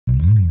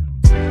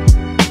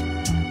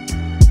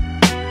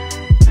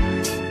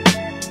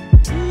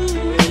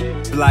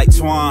like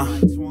Twan,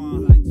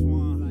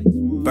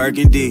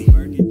 Burgundy,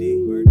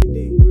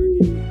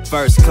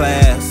 first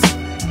class,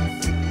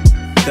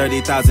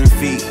 30,000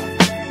 feet,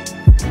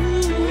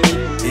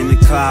 in the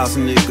clouds,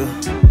 nigga,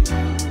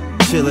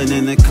 chillin'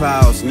 in the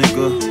clouds,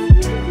 nigga.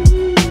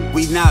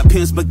 We not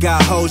pimps but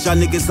got hoes, y'all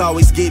niggas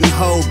always getting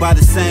hoed by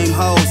the same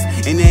hoes.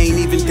 And they ain't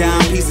even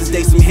dime pieces,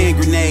 they some hand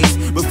grenades.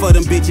 Before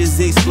them bitches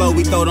explode,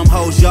 we throw them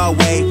hoes y'all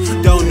way.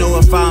 Don't know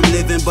if I'm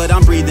living, but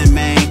I'm breathing,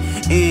 man.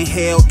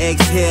 Inhale,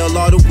 exhale,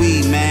 all the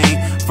weed,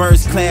 man.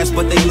 First class,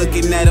 but they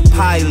looking at a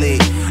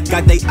pilot.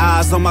 Got they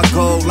eyes on my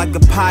gold like a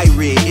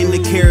pirate. In the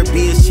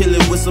Caribbean,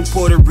 chillin' with some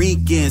Puerto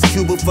Ricans.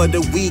 Cuba for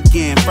the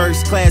weekend.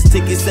 First class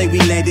tickets say we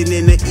landing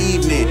in the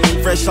evening.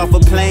 Fresh off a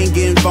plane,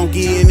 getting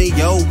funky in the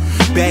yo.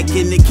 Back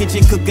in the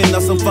kitchen, cooking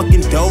up some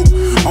fucking dope.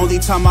 Only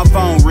time my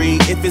phone ring,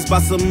 if it's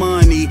about some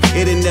money,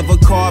 it'll never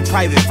call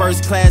private.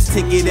 First class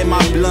ticket and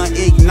my blunt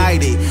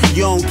ignited.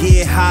 You don't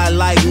get high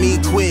like me,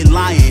 quit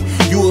lying.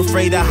 You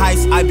afraid of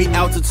heights, I be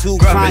altitude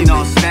climbing. Grubbing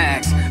on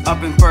snacks,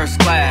 up in first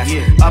class,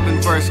 yeah. Up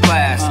in first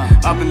class,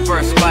 up in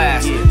first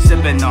class, yeah.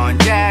 Sipping on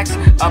jacks,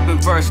 up in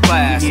first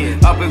class, yeah.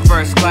 Up in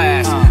first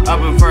class, up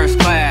in first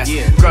class,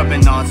 yeah.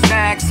 Grubbing on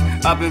snacks,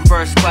 up in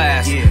first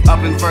class, yeah.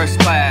 Up in first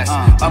class,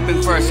 up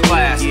in first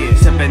class, yeah.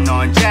 Sipping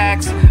on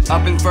jacks,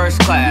 up in first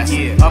class,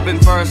 yeah. Up in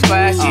first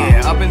class,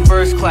 yeah. Up in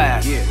first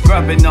class, yeah.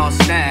 Grubbing on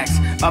snacks,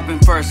 up in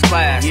first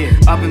class, yeah.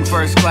 Up in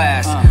first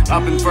class,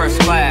 up in first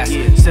class,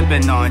 yeah.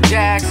 Sipping on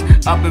jacks,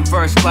 up in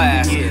first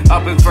class, yeah.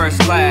 Up in first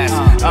class,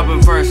 up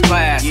in first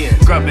class, yeah.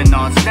 Grubbing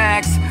on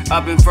snacks,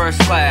 up in first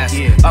class,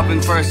 yeah. Up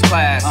in first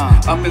class,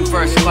 up in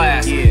first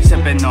class, yeah.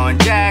 Sipping on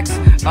jacks,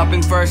 up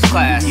in first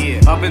class, yeah.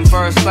 Up in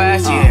first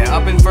class, yeah.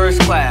 Up in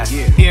first class,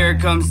 yeah. Here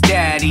comes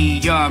Daddy,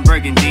 young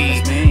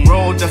Burgundy.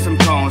 Rolled up some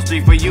cones,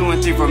 3 for you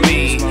and 3 for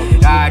me.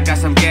 I got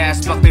some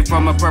gas plucked it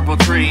from a purple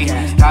tree.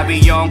 I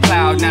be on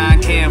cloud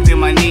 9, can't feel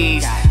my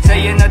knees.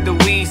 Say another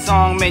weed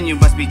song, man, you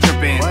must be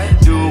tripping.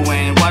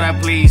 Doing what I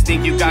please,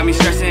 think you got me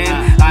stressing.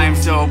 I'm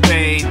so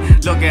paid,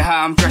 look at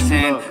how I'm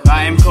dressing.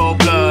 I am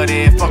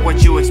cold-blooded, fuck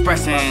what you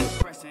expressing.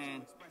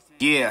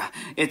 Yeah,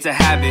 it's a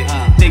habit.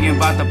 Thinking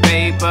about the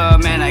paper,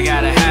 man, I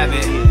gotta have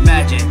it.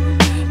 Magic,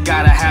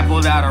 gotta have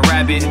pulled out a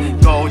rabbit.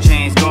 Gold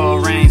chains,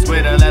 gold rings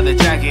with a leather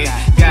jacket.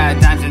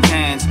 Got dimes and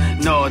tens,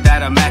 know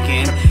that I'm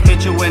macking.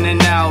 Hit you in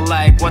and out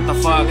like what the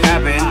fuck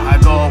happened. I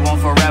go on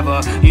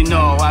forever, you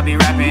know I be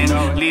rapping.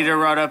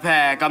 Leader of the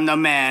pack, I'm the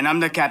man, I'm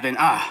the captain.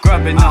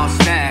 Grubbing on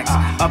snacks,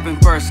 up in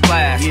first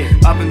class,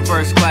 up in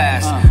first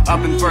class,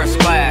 up in first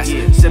class.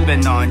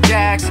 Sipping on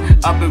jacks,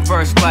 up in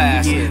first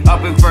class,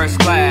 up in first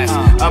class,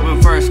 up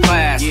in first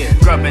class.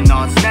 Grubbing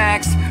on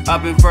snacks,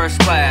 up in first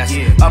class,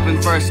 up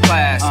in first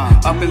class,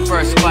 up in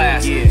first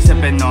class.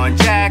 Sipping on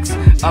jacks,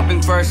 up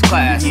in first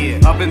class,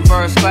 up in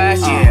first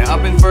class,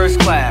 up in first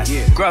class.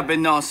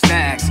 Grubbing on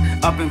snacks,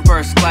 up in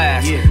first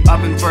class,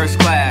 up in first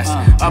class,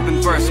 up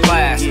in first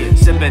class.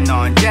 Sipping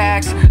on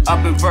jacks,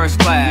 up in first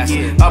class,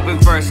 up in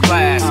first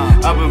class,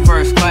 up in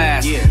first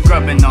class.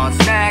 Grubbing on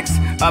snacks,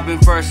 up in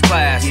first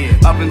class,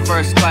 up in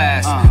first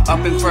class,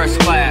 up in first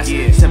class.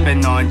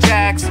 Sipping on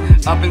jacks,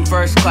 up in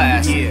first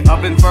class,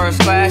 up in first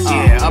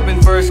class, up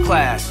in first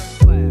class.